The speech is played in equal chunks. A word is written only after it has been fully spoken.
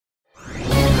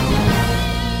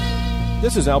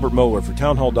This is Albert Mohler for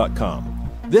townhall.com.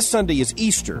 This Sunday is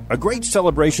Easter, a great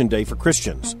celebration day for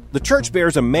Christians. The church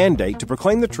bears a mandate to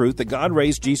proclaim the truth that God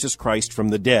raised Jesus Christ from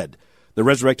the dead. The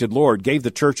resurrected Lord gave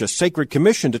the church a sacred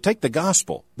commission to take the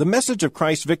gospel, the message of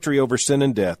Christ's victory over sin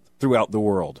and death, throughout the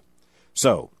world.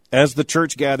 So, as the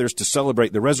church gathers to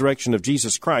celebrate the resurrection of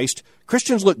Jesus Christ,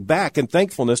 Christians look back in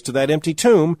thankfulness to that empty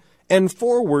tomb and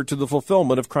forward to the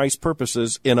fulfillment of Christ's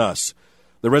purposes in us.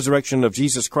 The resurrection of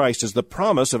Jesus Christ is the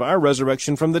promise of our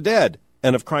resurrection from the dead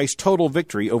and of Christ's total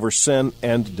victory over sin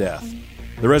and death.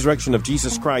 The resurrection of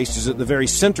Jesus Christ is at the very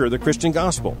center of the Christian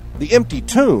gospel. The empty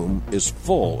tomb is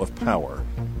full of power.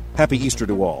 Happy Easter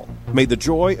to all. May the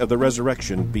joy of the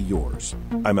resurrection be yours.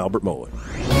 I'm Albert Mohler.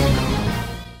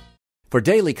 For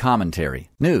daily commentary,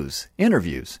 news,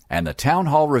 interviews, and the Town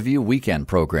Hall Review Weekend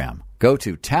program, go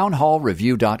to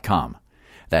townhallreview.com.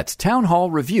 That's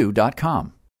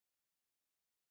townhallreview.com.